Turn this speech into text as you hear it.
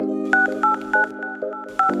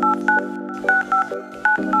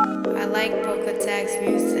I like Bokotax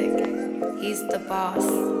music. He's the boss.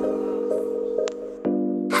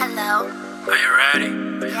 Hello. Are you ready?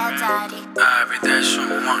 Yeah, daddy. I'll be there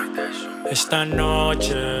soon. Esta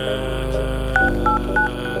noche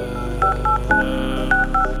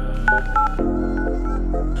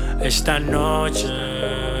esta noche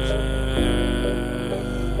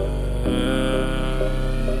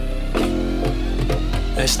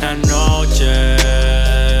esta noche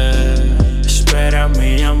espera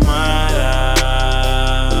mi llamada.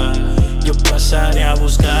 Yo pasaré a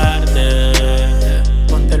buscarte.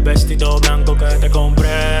 Ponte el vestido blanco que te compré.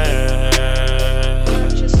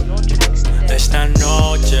 Esta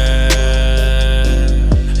noche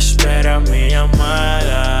espera mi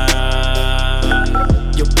llamada.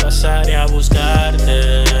 Yo pasaré a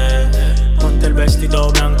buscarte. Ponte el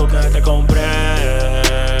vestido blanco que te compré.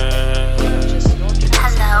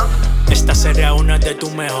 Esta será una de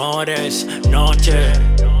tus mejores noches.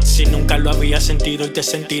 Si nunca lo había sentido y te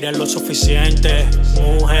sentiré lo suficiente,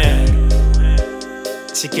 mujer.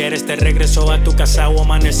 Si quieres te regreso a tu casa o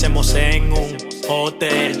amanecemos en un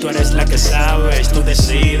hotel. Tú eres la que sabes, tú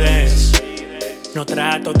decides. No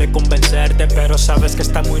trato de convencerte, pero sabes que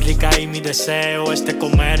está muy rica y mi deseo es de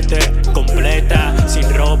comerte completa,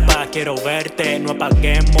 sin ropa, quiero verte. No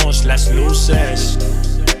apaguemos las luces.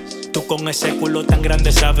 Tú con ese culo tan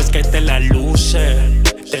grande sabes que te la luce.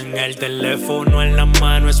 Ten el teléfono en la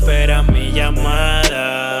mano, espera mi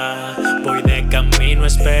llamada. Voy de camino,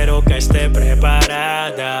 espero que esté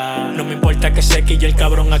preparada. No me importa que se quille el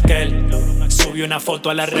cabrón aquel. Subí una foto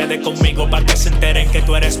a las redes conmigo pa' que se enteren que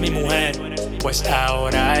tú eres mi mujer. Pues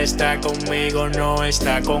ahora está conmigo, no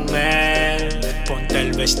está con él. Ponte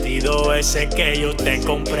el vestido ese que yo te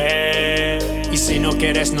compré. Y si no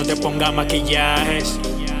quieres no te pongas maquillajes.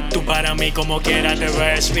 Tú para mí como quiera te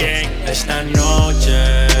ves bien. Esta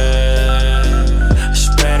noche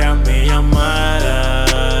espera mi llamada.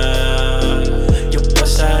 Yo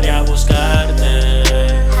pasaré a buscarte.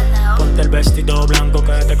 Ponte el vestido blanco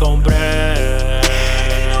que te compré.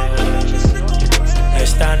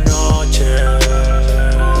 Esta noche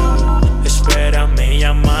espera mi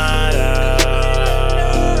llamada.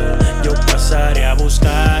 Yo pasaré a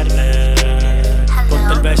buscarte.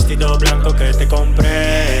 Ponte el vestido blanco que te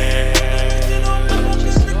compré.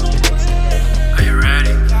 Are you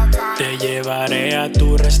ready? Te llevaré a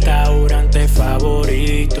tu restaurante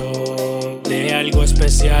favorito. De algo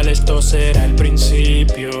especial esto será el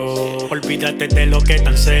principio. Olvídate de lo que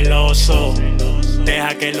tan celoso.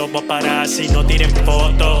 Deja que los paparazzi no tiren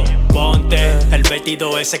fotos. Ponte el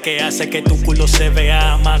vestido ese que hace que tu culo se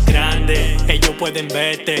vea más grande. Ellos pueden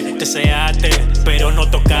verte, desearte, pero no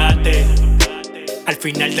tocarte. Al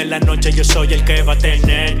final de la noche yo soy el que va a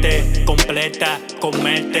tenerte completa,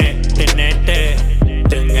 comerte, tenerte.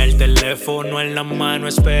 Ten el teléfono en la mano,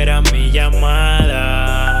 espera mi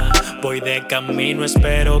llamada. Voy de camino,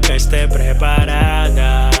 espero que esté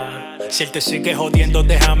preparada. Si él te sigue jodiendo,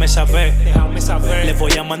 déjame saber. Le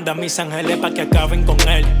voy a mandar mis ángeles pa' que acaben con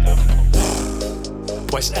él.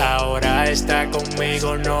 Pues ahora está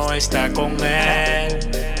conmigo, no está con él.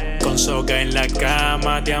 Con soga en la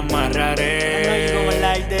cama te amarraré.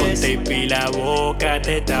 Con tape y la boca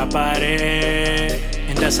te taparé.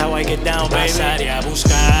 And that's how I get down, baby. Pasaré a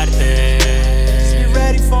buscarte.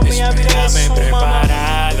 Espérame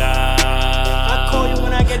preparada.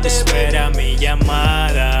 Espera mi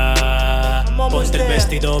llamada. Ponte el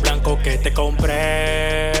vestido blanco que te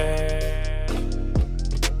compré.